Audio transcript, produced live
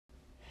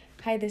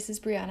Hi, this is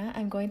Brianna.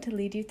 I'm going to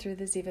lead you through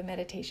the Ziva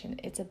meditation.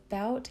 It's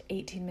about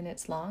 18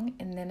 minutes long,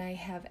 and then I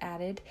have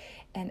added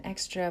an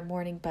extra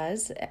morning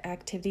buzz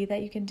activity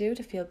that you can do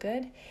to feel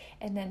good.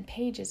 And then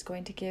Paige is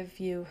going to give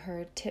you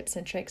her tips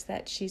and tricks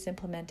that she's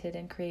implemented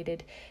and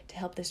created to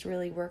help this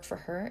really work for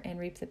her and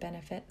reap the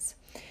benefits.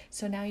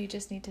 So now you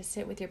just need to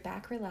sit with your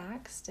back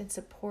relaxed and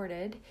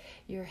supported,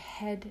 your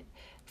head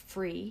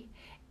free,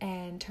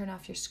 and turn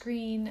off your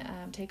screen,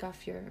 take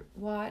off your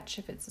watch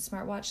if it's a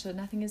smartwatch so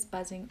nothing is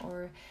buzzing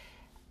or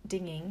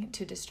dinging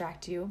to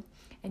distract you.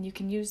 And you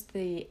can use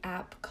the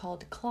app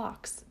called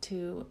Clocks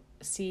to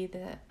see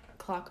the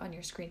clock on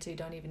your screen, so you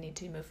don't even need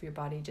to move your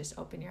body, just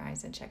open your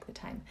eyes and check the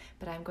time.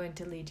 But I'm going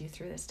to lead you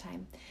through this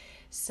time.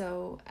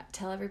 So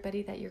tell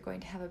everybody that you're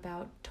going to have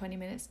about 20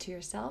 minutes to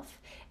yourself,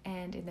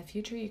 and in the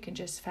future you can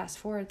just fast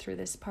forward through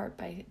this part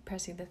by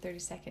pressing the 30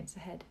 seconds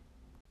ahead.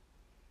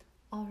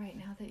 All right,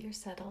 now that you're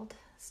settled,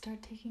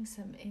 start taking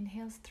some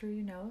inhales through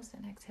your nose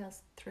and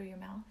exhales through your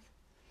mouth.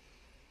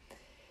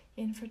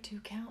 In for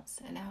 2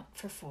 counts and out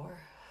for 4.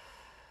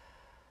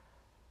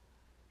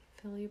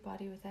 Fill your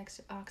body with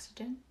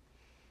oxygen.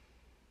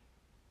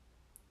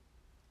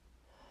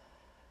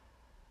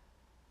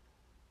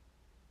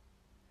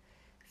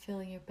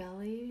 Filling your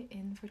belly,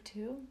 in for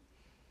 2,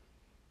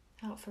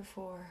 out for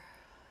 4.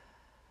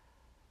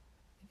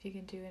 If you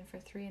can do in for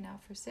 3 and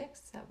out for 6,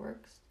 that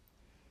works.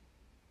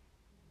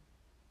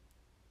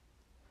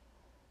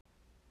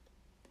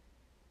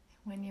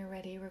 When you're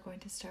ready, we're going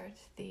to start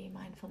the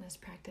mindfulness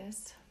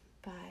practice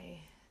by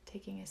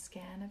taking a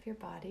scan of your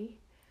body.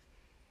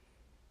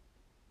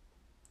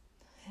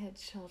 Head,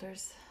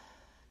 shoulders,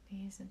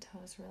 knees and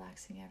toes,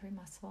 relaxing every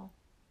muscle.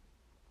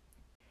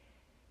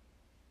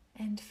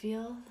 And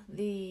feel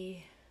the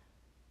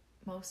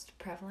most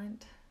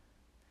prevalent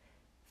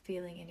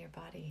feeling in your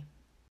body.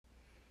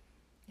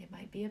 It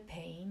might be a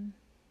pain,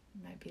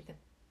 it might be the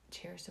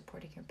chair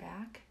supporting your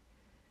back,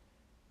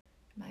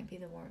 it might be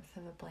the warmth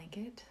of a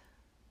blanket,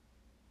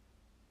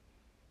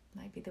 it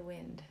might be the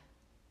wind.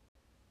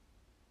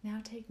 Now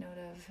take note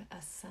of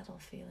a subtle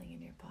feeling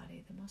in your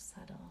body, the most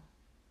subtle.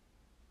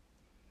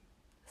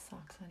 The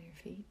socks on your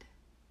feet.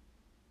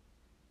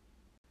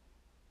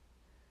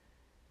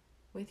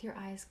 With your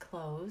eyes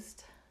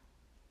closed,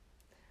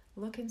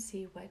 look and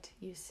see what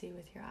you see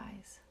with your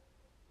eyes.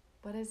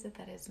 What is it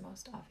that is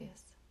most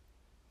obvious?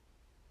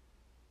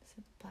 Is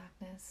it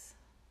blackness,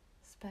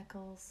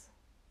 speckles,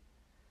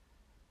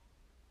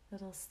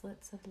 little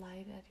slits of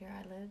light at your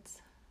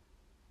eyelids?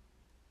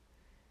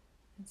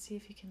 And see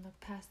if you can look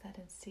past that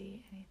and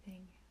see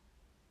anything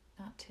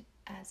not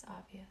as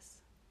obvious.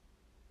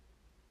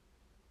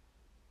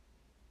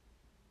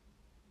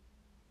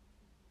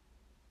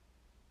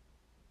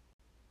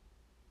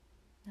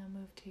 Now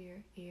move to your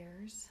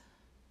ears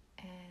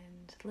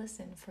and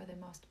listen for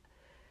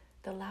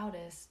the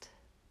loudest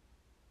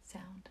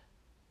sound.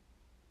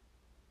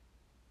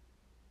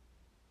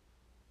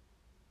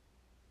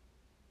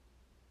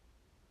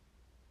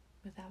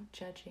 Without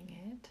judging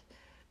it,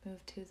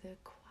 move to the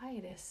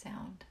quietest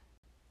sound.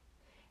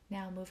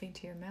 Now moving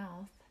to your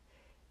mouth,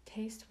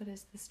 taste what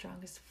is the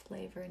strongest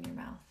flavor in your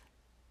mouth.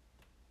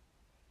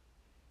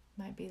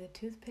 Might be the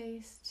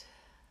toothpaste,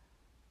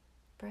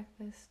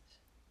 breakfast.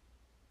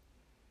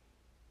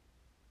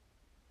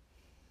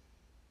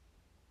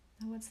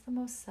 Now what's the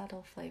most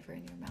subtle flavor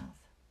in your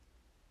mouth?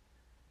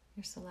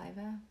 Your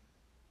saliva,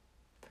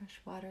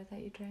 fresh water that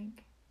you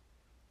drank.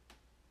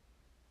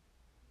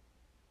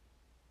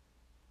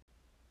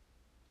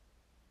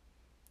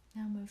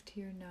 Now move to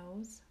your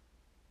nose.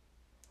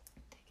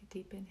 Take a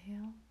deep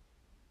inhale.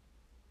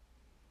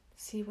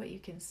 See what you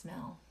can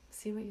smell.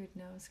 See what your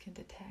nose can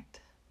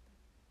detect.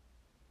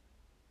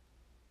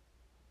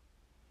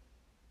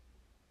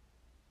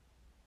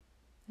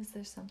 Is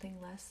there something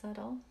less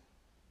subtle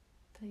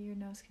that your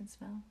nose can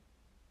smell?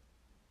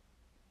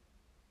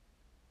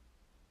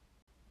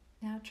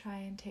 Now try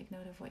and take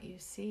note of what you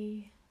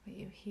see, what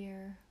you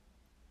hear,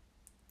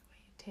 what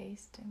you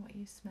taste, and what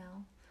you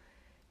smell.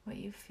 What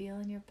you feel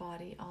in your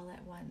body all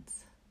at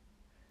once.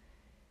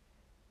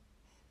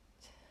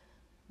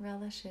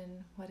 Relish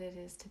in what it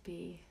is to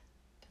be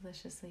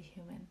deliciously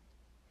human,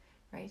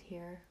 right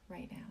here,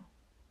 right now.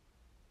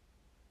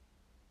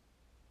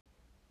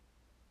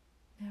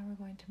 Now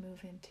we're going to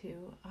move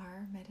into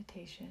our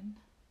meditation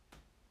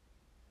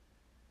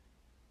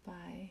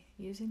by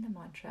using the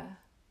mantra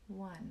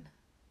 1.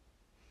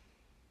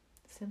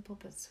 Simple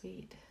but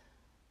sweet.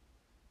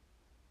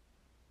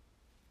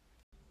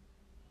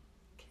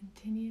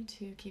 Continue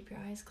to keep your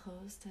eyes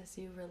closed as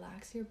you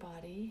relax your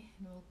body,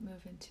 and we'll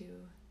move into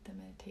the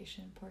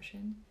meditation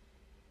portion,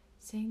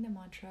 saying the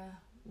mantra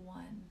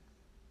 1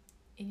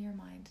 in your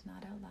mind,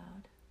 not out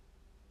loud.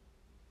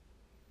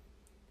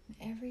 And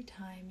every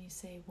time you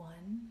say 1,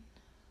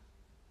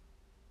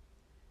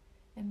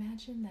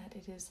 imagine that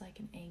it is like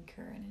an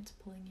anchor and it's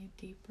pulling you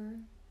deeper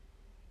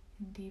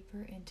and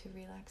deeper into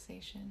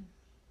relaxation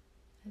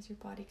as your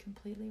body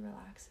completely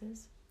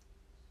relaxes.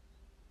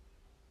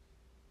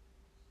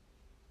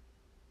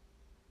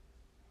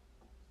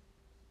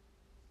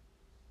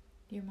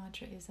 Your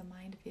mantra is a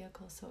mind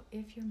vehicle, so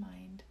if your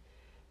mind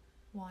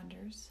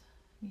wanders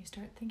and you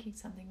start thinking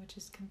something which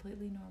is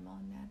completely normal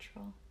and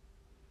natural,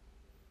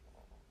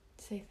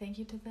 say thank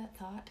you to that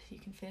thought. You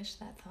can finish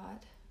that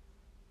thought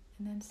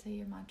and then say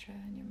your mantra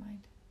in your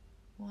mind.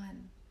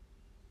 1.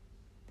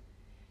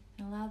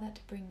 And allow that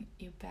to bring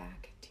you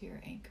back to your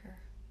anchor.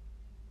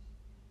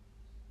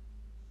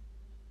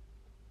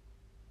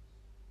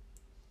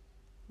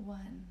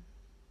 1.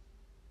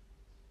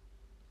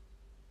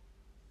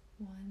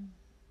 1.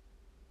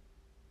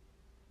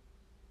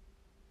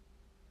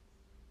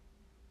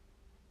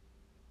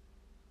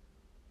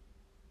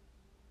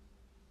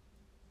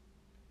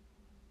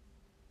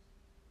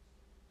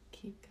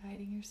 Keep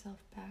guiding yourself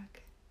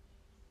back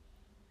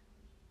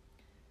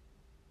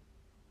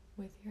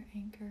with your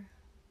anchor,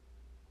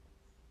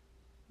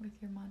 with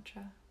your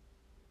mantra.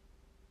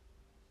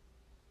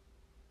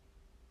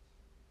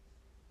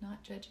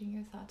 Not judging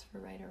your thoughts for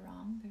right or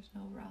wrong. There's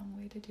no wrong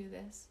way to do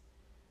this.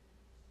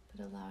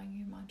 But allowing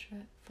your mantra,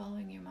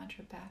 following your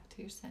mantra back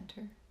to your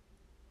center,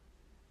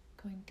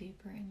 going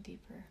deeper and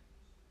deeper.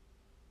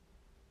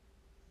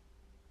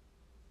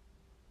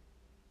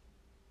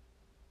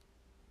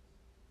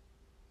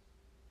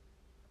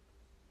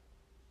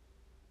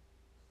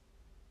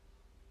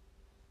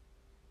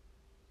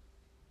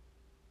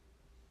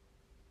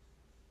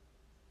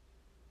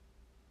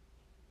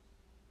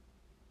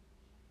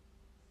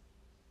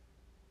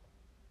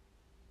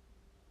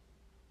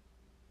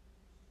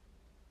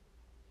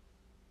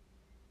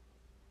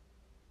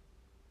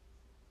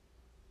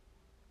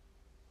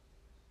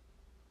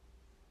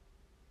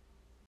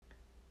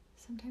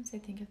 Sometimes I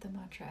think of the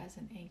mantra as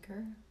an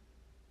anchor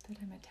that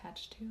I'm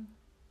attached to.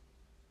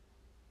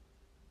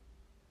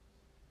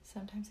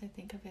 Sometimes I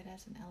think of it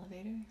as an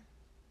elevator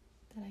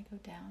that I go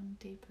down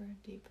deeper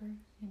and deeper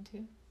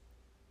into,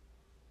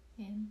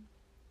 in.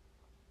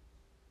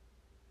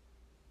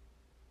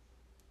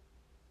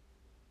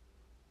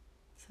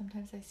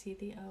 Sometimes I see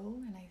the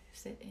O and I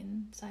sit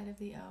inside of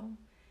the O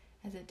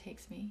as it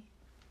takes me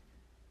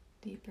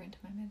deeper into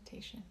my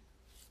meditation.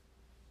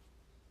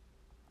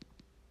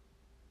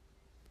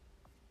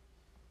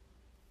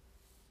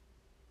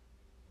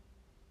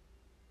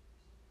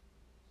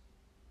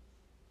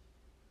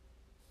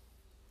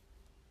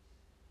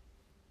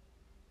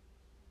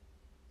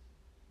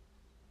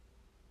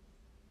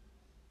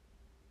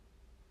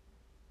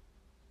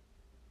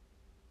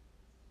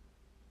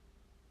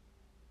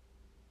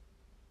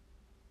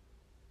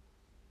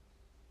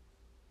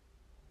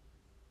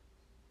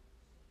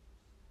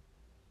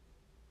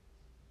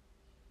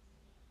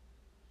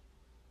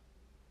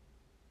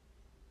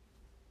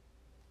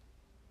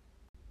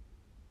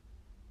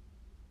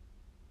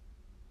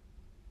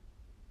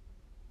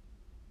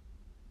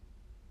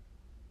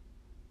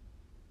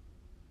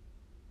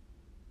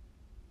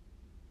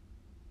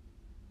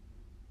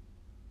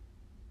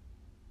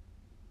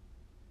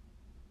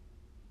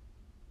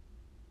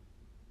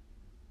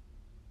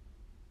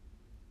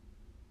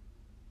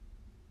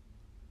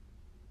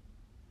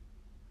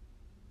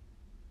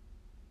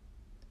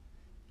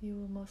 You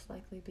will most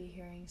likely be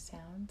hearing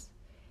sounds,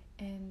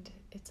 and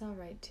it's all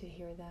right to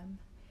hear them.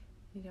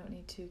 You don't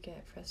need to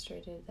get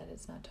frustrated that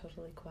it's not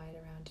totally quiet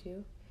around you.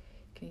 You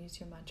can use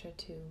your mantra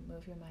to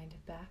move your mind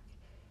back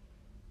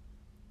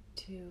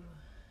to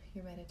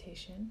your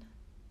meditation.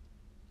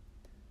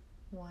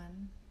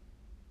 1.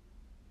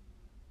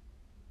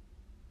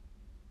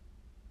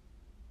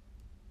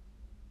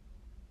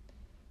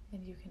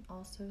 And you can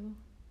also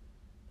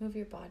move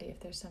your body if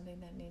there's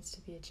something that needs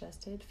to be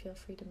adjusted. Feel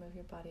free to move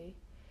your body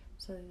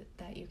so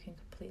that you can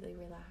completely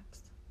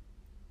relax.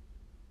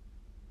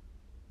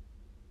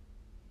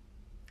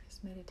 This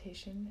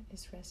meditation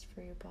is rest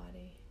for your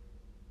body.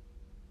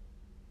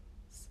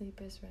 Sleep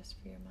is rest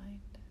for your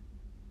mind.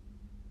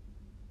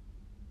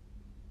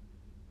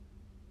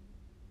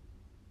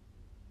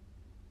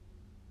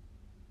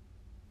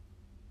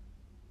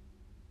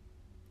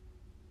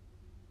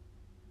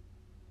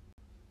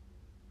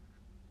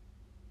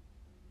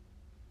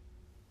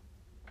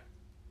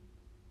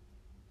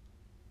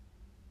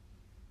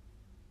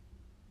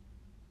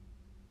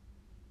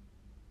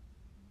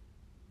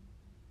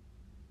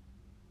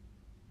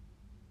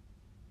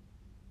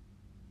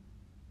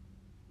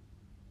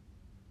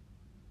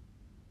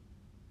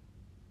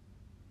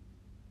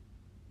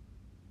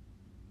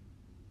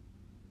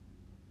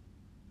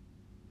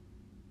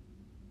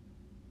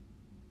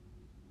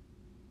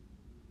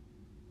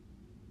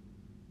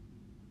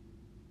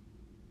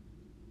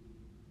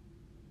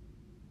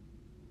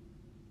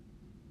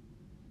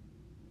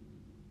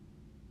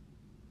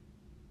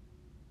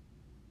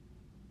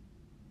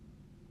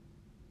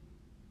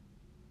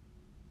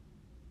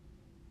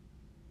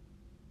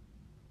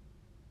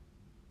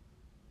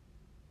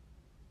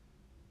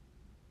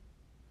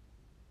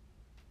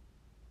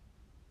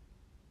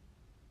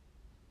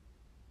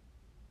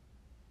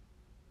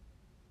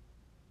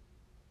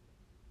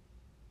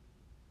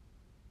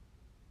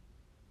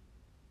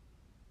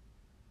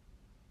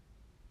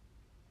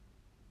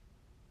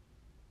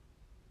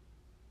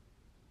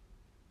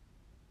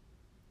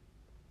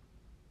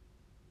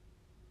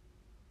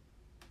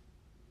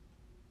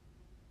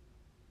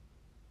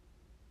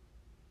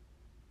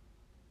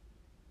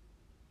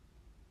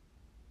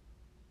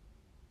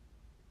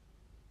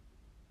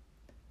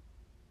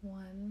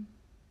 1,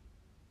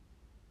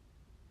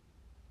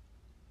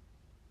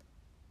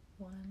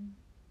 1.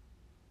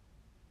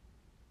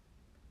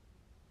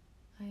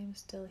 I am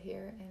still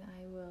here and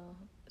I will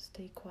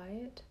stay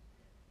quiet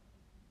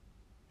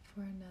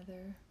for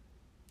another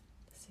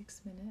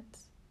 6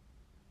 minutes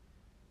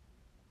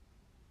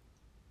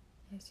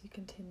as you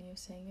continue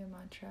saying your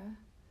mantra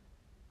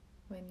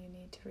when you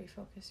need to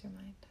refocus your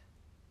mind.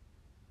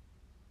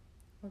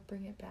 Or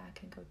bring it back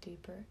and go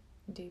deeper,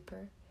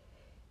 deeper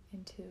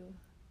into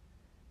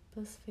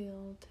bliss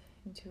field,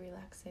 into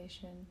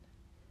relaxation,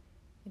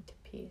 into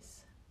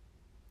peace.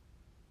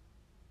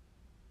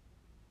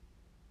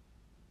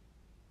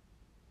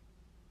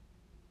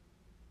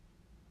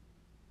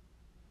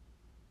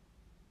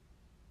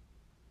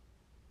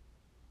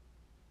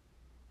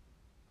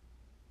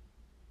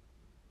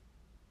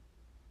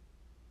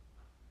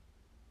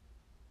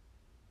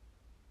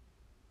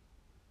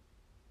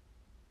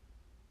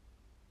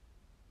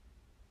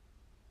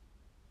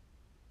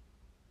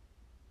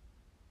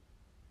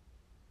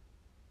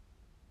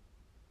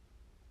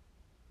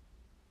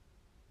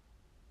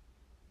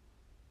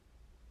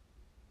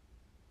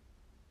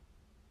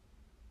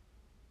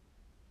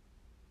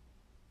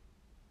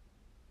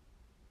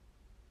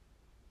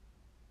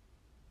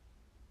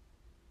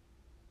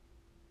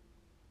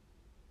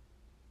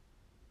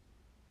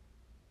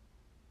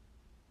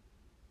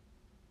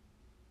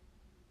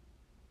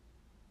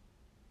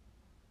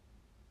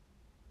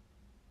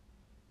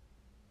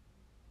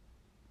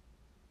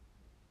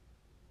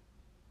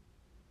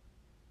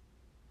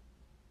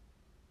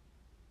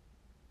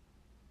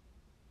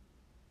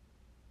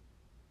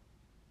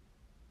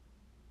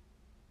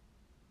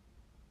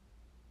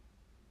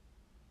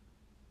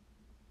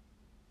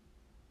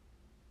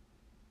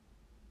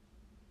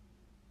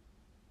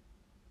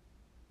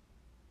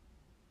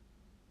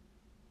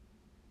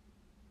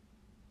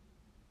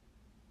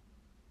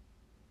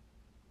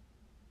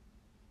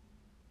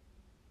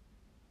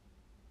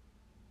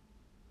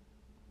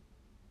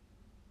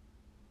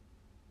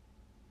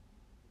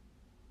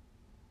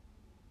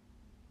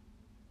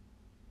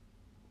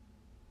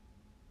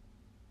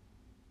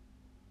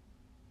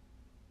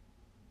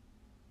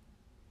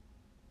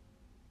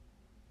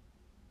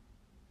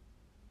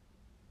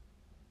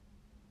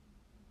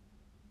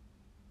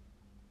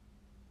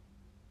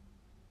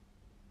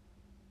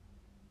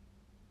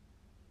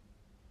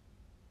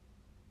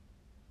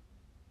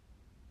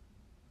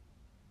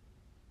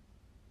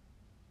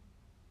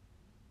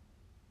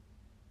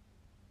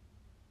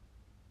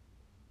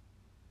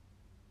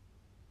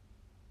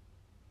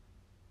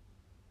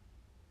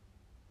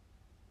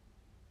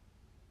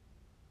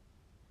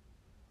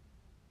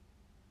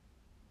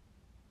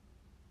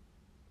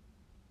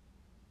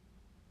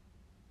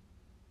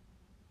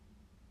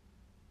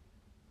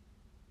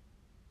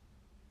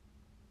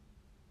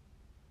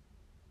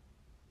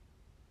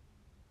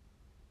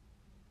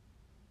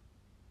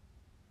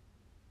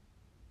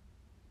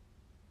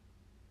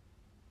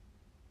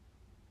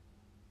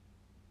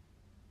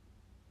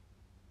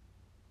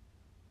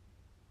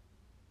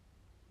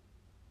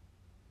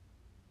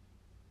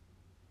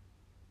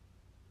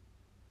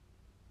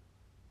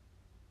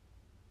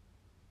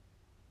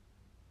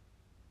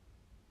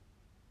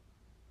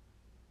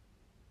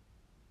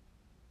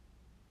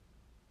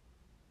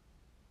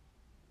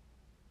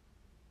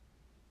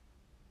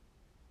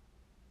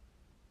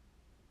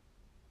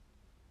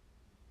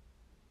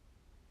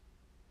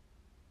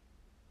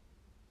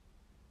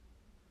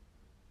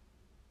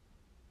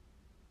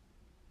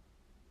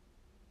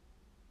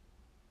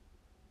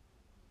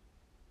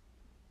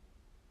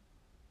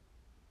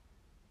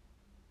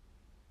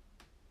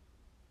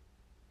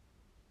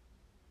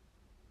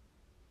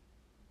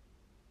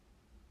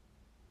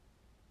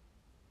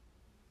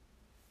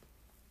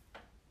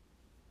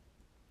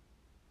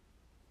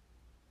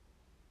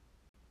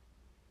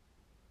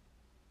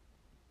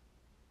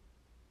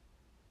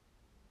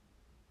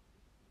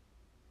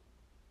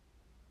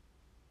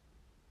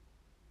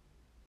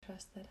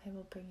 Trust that I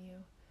will bring you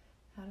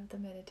out of the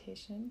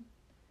meditation.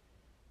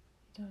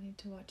 You don't need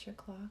to watch your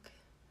clock.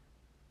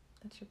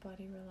 Let your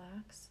body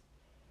relax.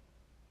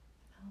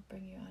 I'll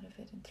bring you out of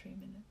it in 3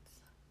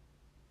 minutes.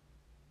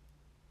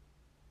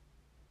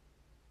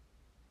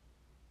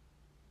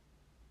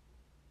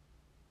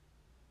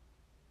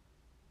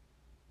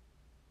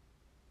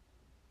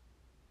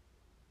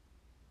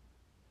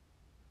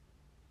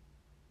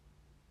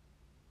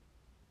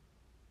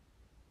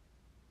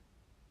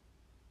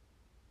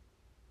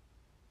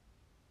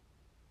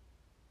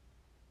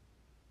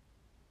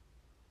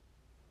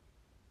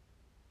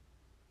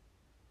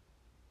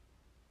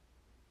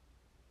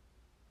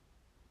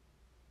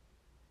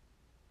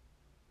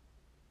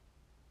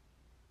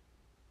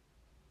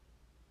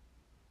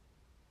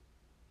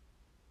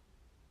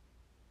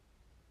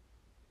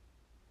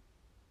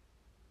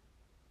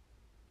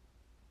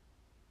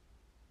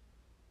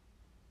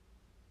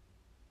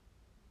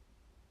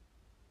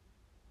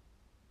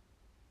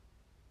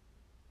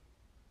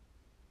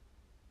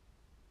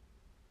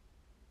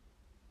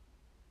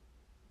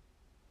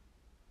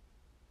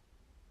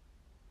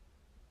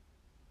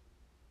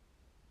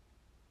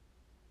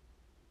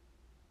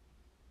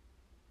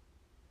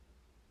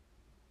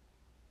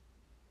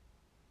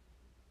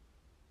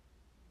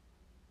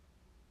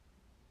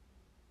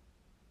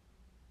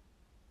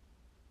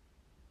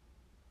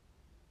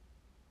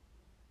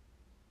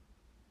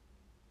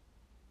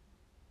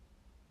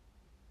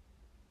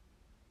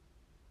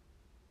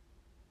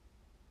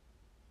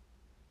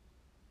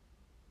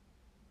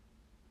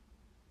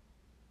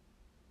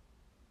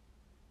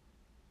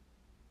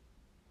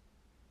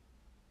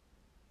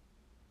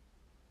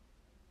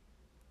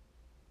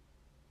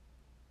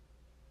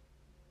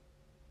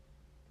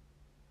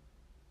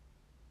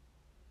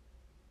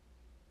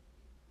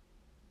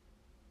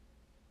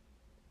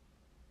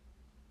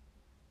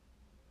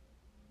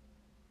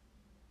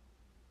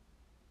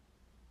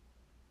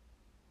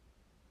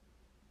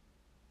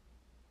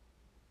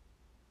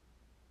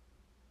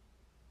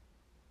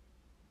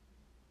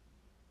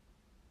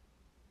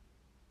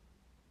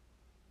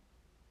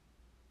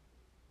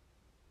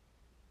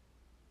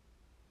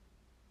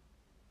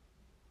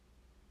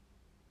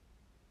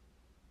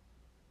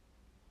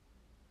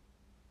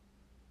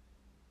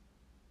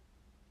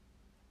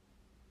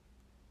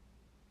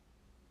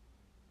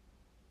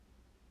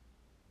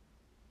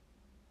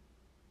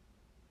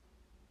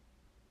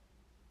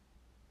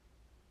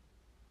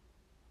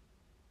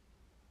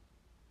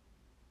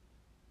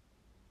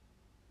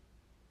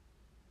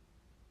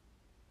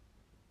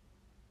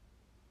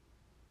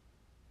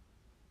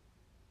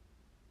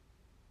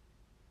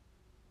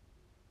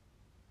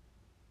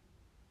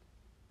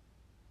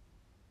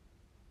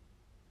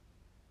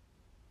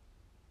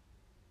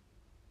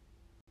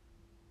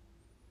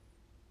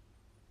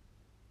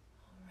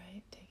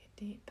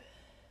 deep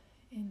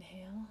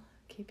inhale,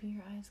 keeping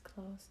your eyes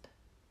closed.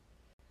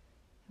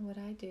 And what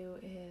I do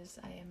is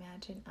I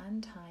imagine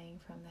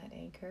untying from that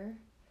anchor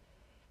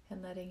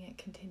and letting it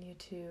continue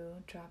to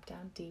drop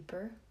down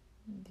deeper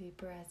and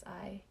deeper as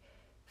I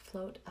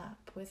float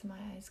up with my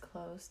eyes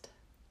closed,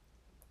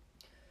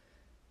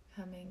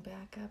 coming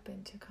back up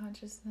into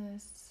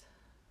consciousness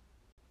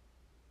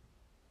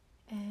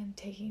and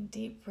taking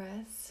deep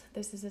breaths.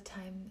 This is a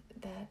time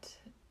that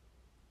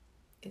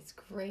it's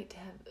great to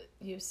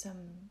use some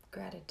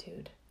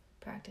gratitude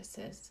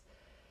practices.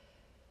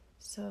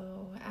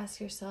 So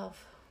ask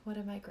yourself, what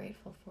am I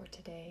grateful for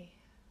today?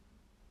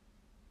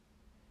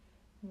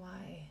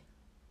 Why?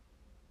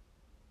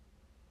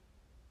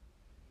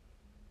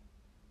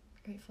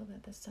 Grateful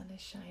that the sun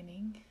is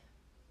shining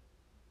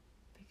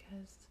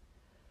because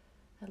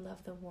I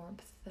love the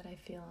warmth that I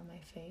feel on my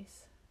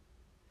face,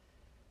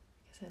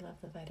 because I love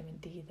the vitamin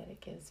D that it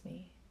gives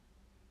me.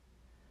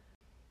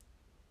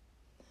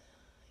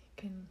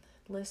 You can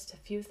list a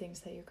few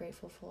things that you're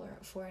grateful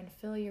for and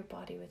fill your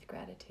body with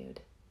gratitude.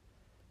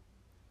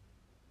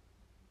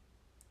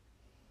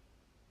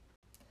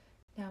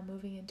 Now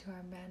moving into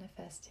our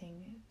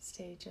manifesting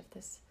stage of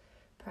this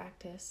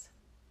practice,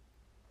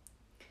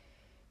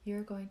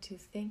 you're going to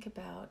think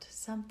about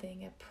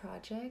something, a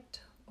project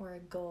or a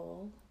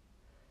goal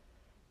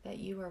that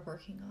you are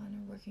working on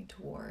or working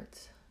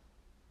towards.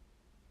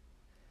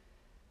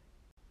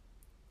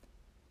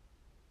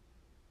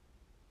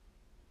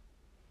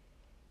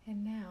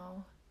 And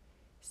now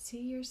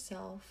see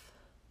yourself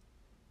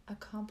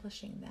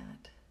accomplishing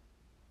that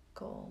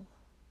goal.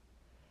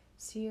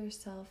 See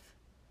yourself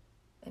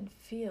and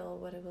feel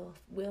what it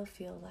will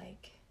feel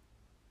like.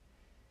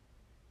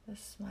 The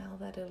smile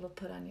that it'll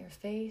put on your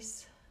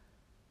face,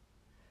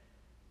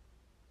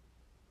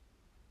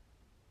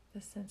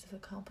 the sense of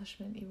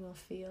accomplishment you will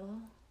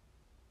feel,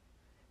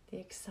 the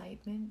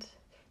excitement,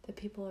 the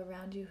people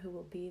around you who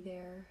will be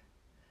there,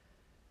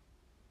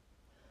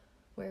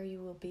 where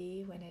you will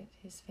be when it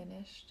is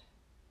finished.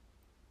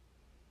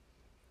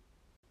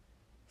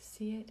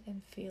 See it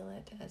and feel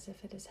it as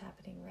if it is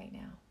happening right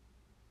now.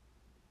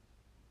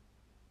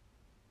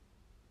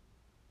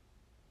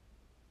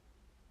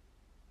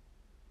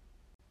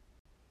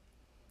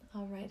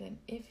 All right, and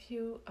if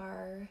you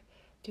are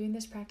doing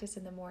this practice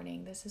in the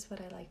morning, this is what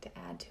I like to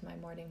add to my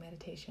morning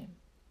meditation.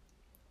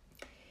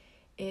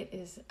 It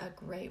is a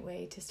great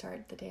way to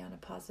start the day on a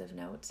positive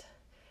note.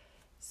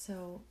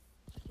 So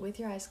with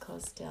your eyes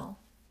closed still,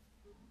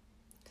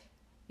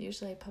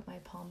 usually I put my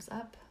palms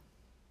up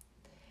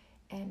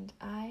and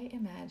I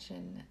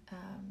imagine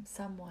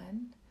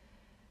someone,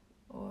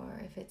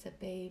 or if it's a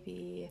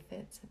baby, if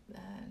it's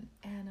an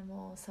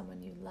animal,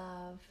 someone you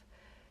love,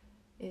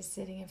 is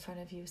sitting in front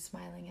of you,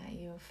 smiling at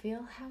you.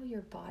 Feel how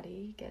your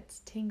body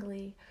gets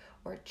tingly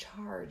or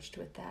charged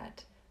with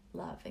that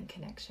love and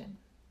connection.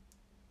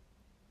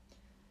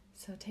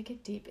 So take a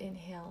deep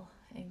inhale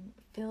and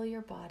fill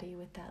your body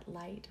with that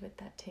light, with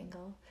that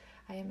tingle.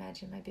 I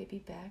imagine my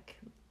baby Beck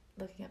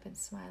looking up and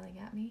smiling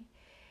at me,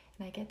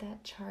 and I get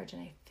that charge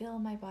and I fill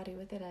my body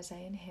with it as I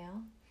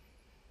inhale.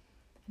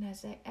 And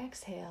as I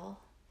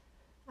exhale,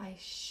 I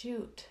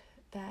shoot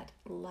that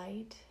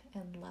light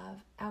and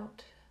love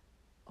out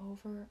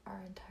over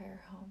our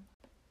entire home.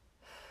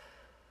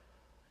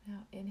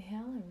 Now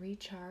inhale and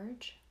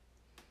recharge.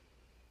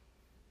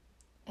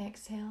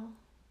 Exhale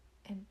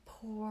and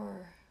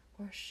pour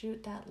or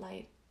shoot that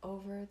light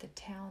over the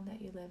town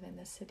that you live in,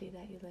 the city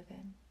that you live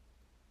in.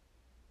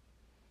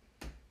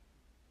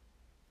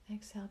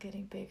 Exhale,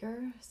 getting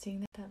bigger,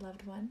 seeing that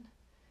loved one.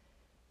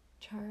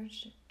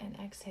 Charge and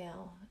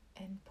exhale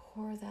and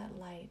pour that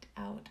light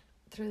out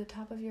through the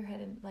top of your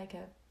head and like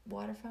a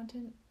water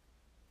fountain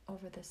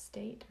over the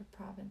state or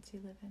province you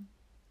live in.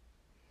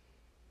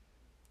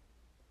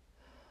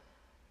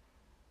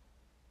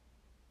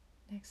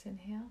 Next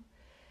inhale.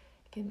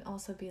 It can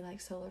also be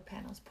like solar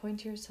panels.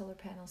 Point your solar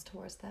panels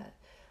towards that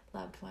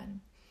loved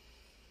one.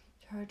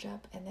 Charge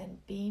up and then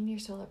beam your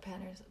solar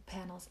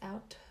panels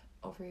out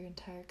over your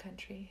entire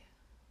country.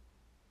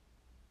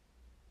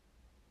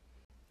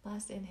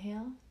 Last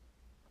inhale.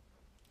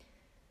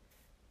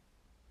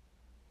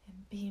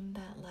 And beam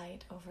that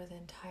light over the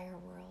entire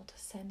world,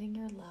 sending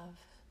your love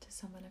to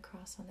someone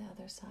across on the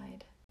other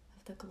side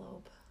of the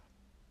globe.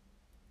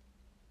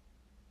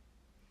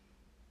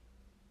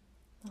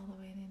 All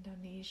the way in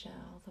Indonesia,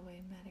 all the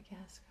way in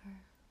Madagascar,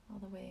 all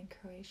the way in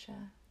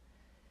Croatia.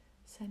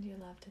 Send your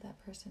love to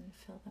that person and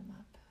fill them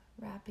up,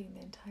 wrapping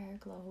the entire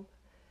globe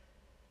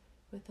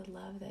with the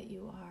love that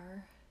you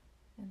are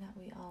and that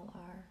we all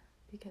are,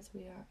 because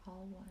we are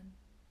all one.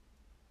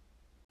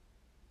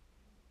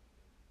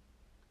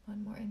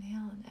 One more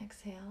inhale and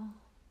exhale.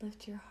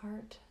 Lift your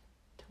heart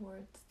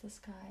towards the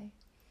sky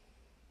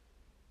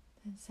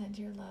and send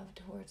your love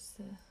towards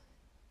the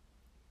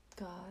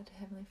God,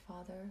 Heavenly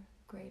Father,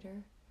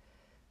 greater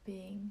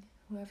being,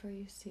 whoever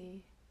you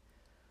see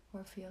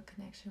or feel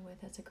connection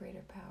with as a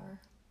greater power.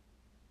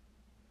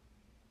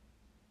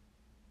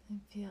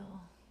 And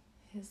feel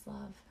His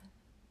love.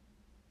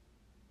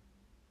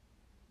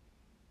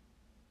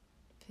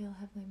 Feel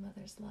Heavenly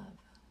Mother's love.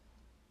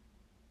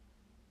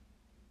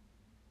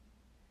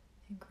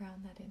 And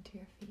ground that into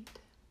your feet.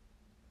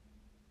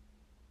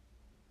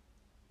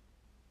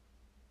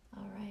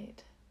 All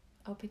right.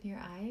 Open your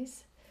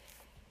eyes.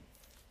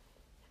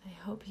 I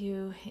hope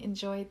you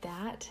enjoyed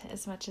that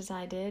as much as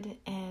I did,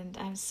 and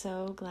I'm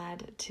so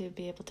glad to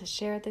be able to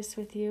share this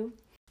with you.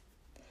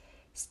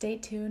 Stay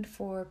tuned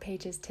for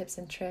Paige's tips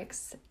and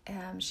tricks.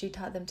 She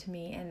taught them to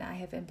me, and I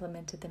have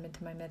implemented them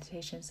into my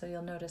meditation, so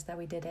you'll notice that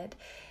we did it,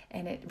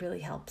 and it really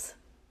helps.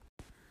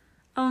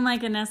 Oh my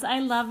goodness, I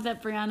love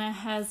that Brianna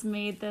has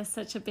made this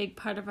such a big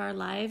part of our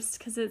lives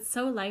because it's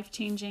so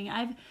life-changing.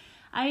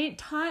 I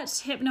taught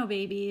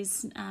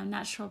hypnobabies,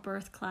 natural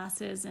birth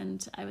classes,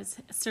 and I was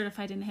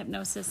certified in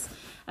hypnosis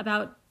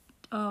about,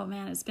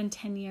 it's been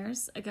 10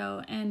 years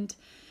ago. And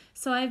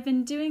so I've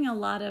been doing a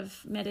lot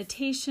of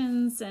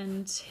meditations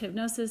and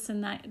hypnosis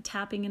and that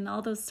tapping and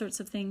all those sorts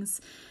of things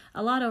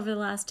a lot over the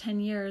last 10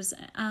 years.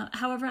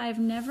 However, I've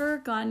never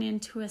gotten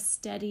into a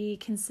steady,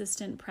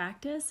 consistent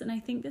practice. And I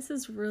think this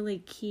is really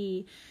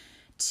key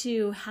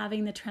to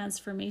having the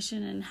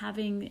transformation and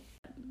having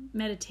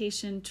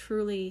meditation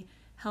truly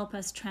help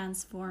us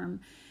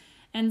transform.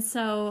 And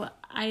so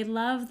I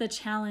love the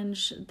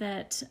challenge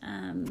that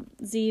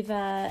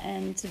Ziva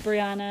and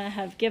Brianna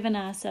have given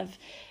us of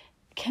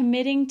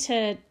committing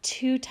to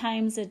 2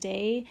 times a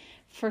day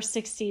for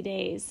 60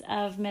 days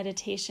of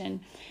meditation.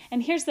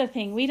 And here's the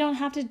thing, we don't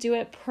have to do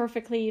it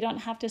perfectly. You don't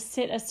have to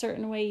sit a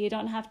certain way. You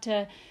don't have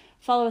to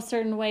follow a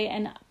certain way.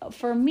 And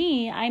for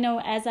me, I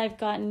know as I've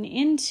gotten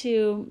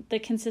into the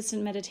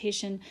consistent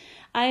meditation,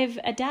 I've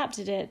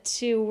adapted it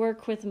to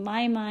work with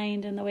my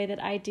mind and the way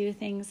that I do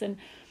things. And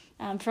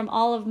from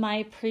all of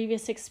my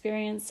previous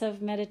experience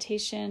of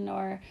meditation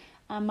or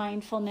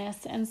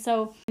mindfulness. And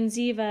so in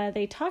Ziva,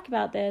 they talk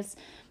about this,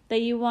 that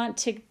you want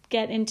to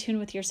get in tune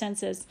with your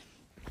senses.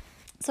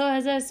 So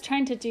as I was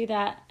trying to do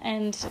that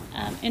and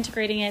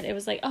integrating it, it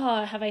was like,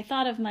 have I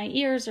thought of my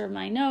ears or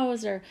my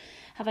nose, or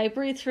have I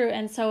breathed through?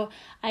 And so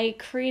I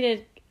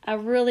created a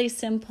really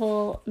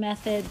simple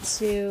method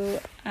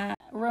to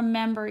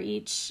remember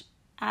each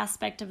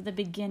aspect of the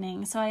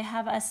beginning. So I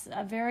have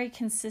a very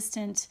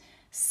consistent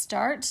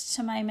start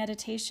to my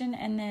meditation,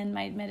 and then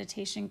my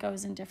meditation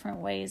goes in different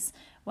ways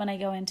when I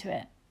go into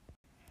it.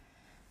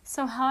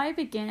 So how I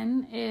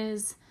begin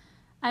is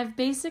I've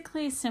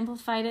basically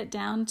simplified it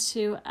down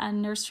to a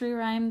nursery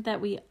rhyme that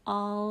we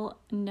all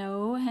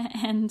know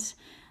and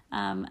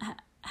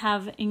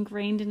have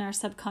ingrained in our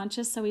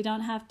subconscious, so we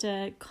don't have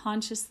to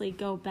consciously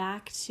go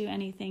back to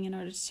anything in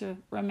order to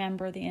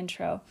remember the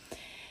intro.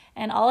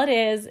 And all it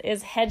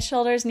is head,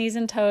 shoulders, knees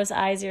and toes,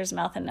 eyes, ears,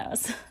 mouth, and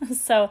nose.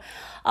 So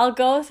I'll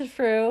go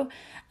through,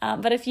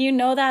 but if you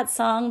know that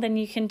song, then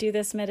you can do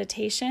this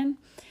meditation.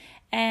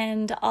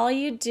 And all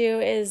you do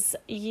is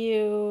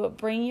you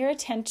bring your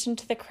attention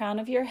to the crown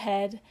of your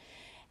head,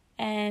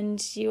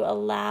 and you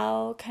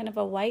allow kind of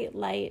a white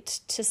light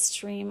to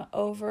stream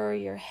over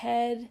your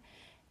head,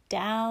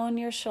 down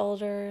your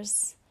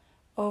shoulders,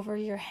 over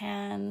your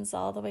hands,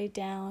 all the way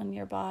down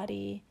your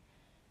body,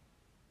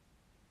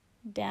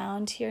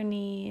 down to your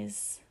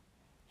knees,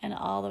 and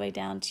all the way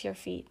down to your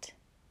feet,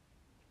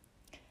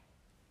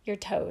 your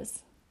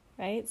toes.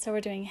 Right? So we're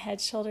doing head,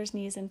 shoulders,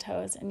 knees, and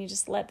toes, and you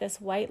just let this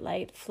white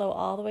light flow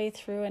all the way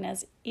through, and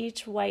as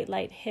each white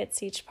light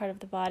hits each part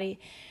of the body,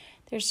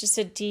 there's just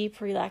a deep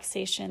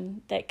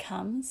relaxation that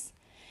comes.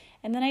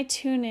 And then I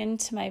tune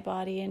into my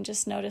body and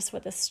just notice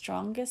what the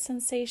strongest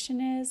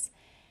sensation is,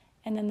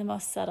 and then the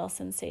most subtle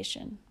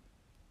sensation.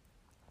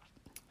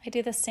 I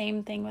do the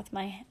same thing with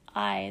my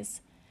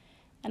eyes,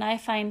 and I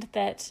find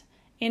that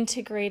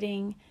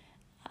integrating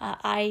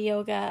eye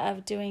yoga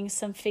of doing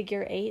some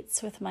figure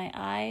eights with my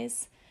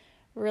eyes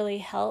really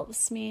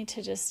helps me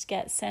to just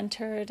get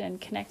centered and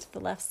connect to the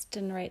left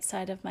and right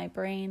side of my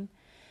brain.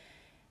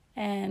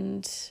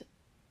 And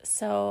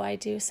so I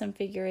do some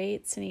figure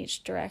eights in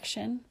each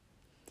direction.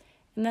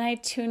 And then I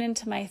tune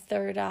into my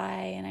third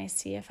eye and I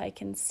see if I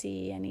can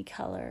see any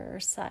color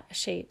or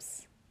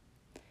shapes.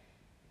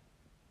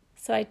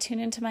 So I tune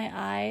into my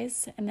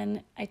eyes, and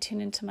then I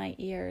tune into my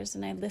ears,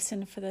 and I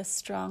listen for the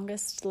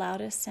strongest,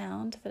 loudest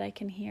sound that I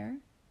can hear.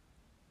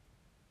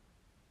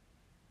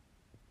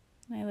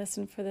 I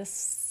listen for the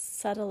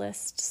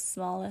subtlest,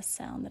 smallest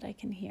sound that I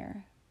can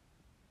hear.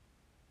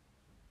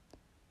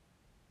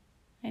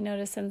 I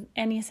notice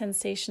any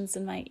sensations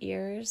in my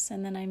ears,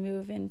 and then I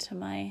move into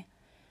my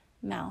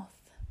mouth.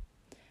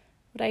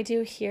 What I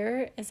do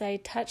here is I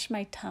touch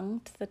my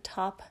tongue to the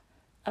top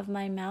of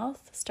my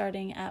mouth,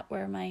 starting at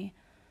where my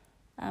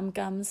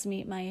gums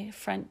meet my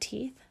front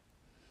teeth,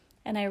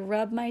 and I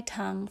rub my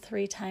tongue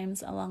 3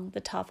 times along the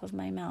top of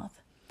my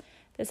mouth.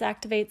 This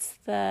activates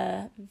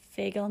the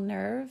vagal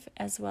nerve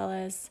as well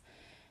as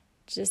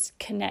just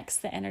connects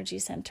the energy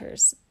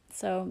centers.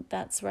 So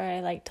that's where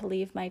I like to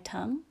leave my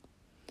tongue.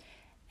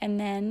 And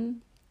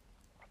then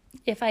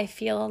if I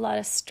feel a lot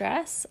of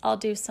stress, I'll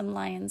do some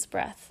lion's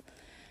breath.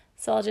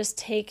 So I'll just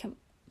take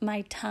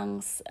my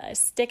tongue,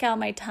 stick out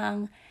my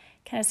tongue,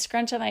 kind of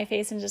scrunch up my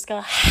face and just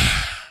go,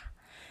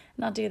 and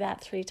And I'll do that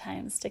 3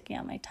 times, sticking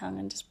out my tongue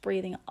and just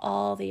breathing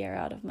all the air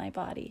out of my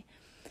body.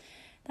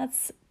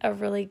 That's a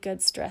really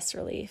good stress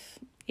relief.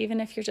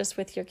 Even if you're just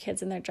with your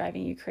kids and they're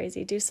driving you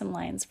crazy, do some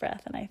lion's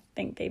breath, and I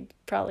think they'd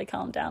probably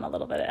calm down a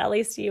little bit. At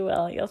least you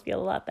will. You'll feel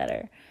a lot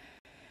better.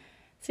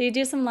 So you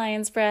do some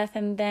lion's breath,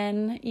 and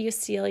then you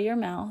seal your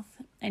mouth,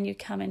 and you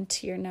come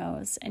into your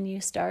nose, and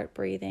you start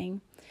breathing.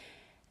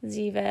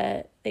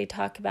 Ziva, they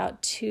talk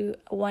about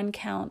 1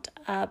 count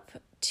up,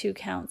 2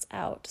 counts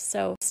out.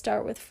 So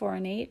start with 4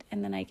 and 8,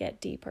 and then I get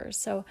deeper.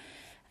 So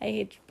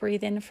I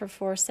breathe in for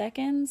 4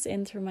 seconds,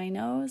 in through my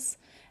nose,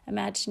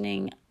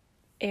 imagining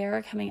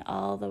air coming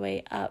all the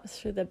way up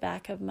through the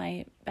back of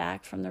my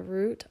back, from the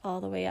root all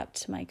the way up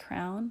to my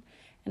crown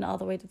and all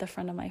the way to the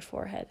front of my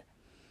forehead.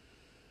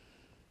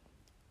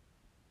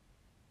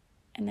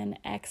 And then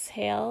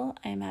exhale,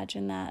 I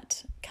imagine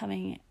that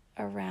coming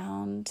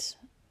around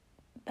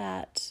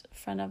that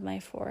front of my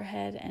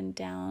forehead and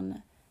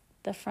down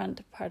the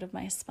front part of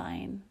my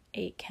spine,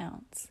 8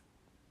 counts.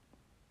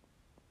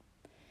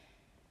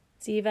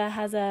 Ziva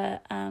has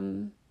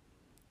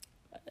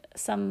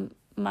some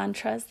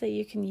mantras that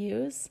you can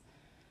use.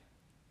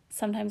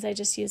 Sometimes I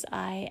just use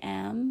I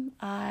am,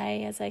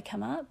 I as I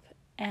come up,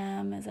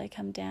 am as I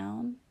come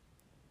down.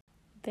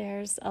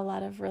 There's a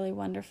lot of really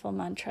wonderful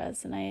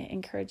mantras, and I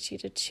encourage you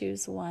to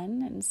choose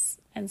one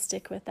and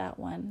stick with that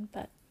one.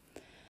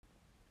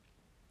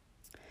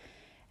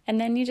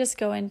 And then you just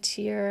go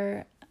into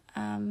your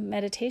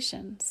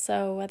meditation.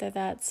 So whether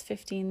that's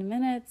 15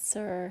 minutes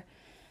or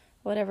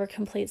whatever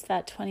completes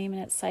that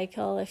 20-minute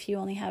cycle, if you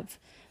only have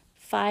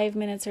 5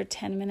 minutes or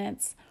 10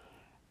 minutes,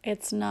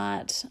 it's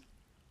not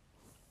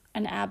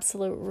an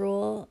absolute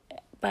rule.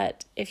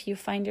 But if you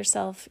find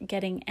yourself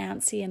getting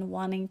antsy and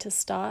wanting to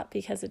stop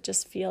because it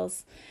just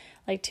feels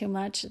like too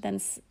much,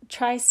 then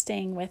try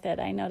staying with it.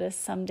 I notice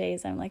some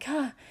days I'm like,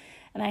 and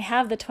I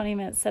have the 20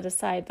 minutes set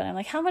aside, but I'm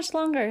like, how much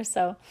longer?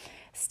 So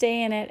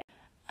stay in it.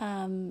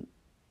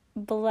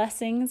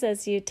 Blessings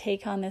as you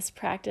take on this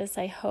practice.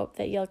 I hope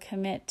that you'll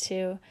commit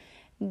to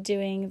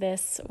doing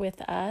this with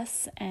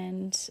us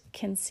and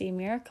can see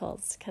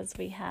miracles, because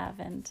we have,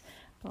 and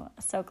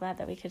so glad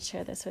that we could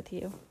share this with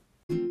you.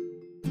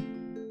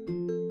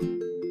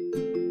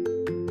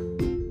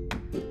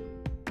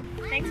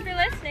 Thanks for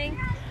listening.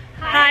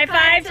 High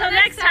five till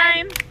next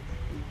time.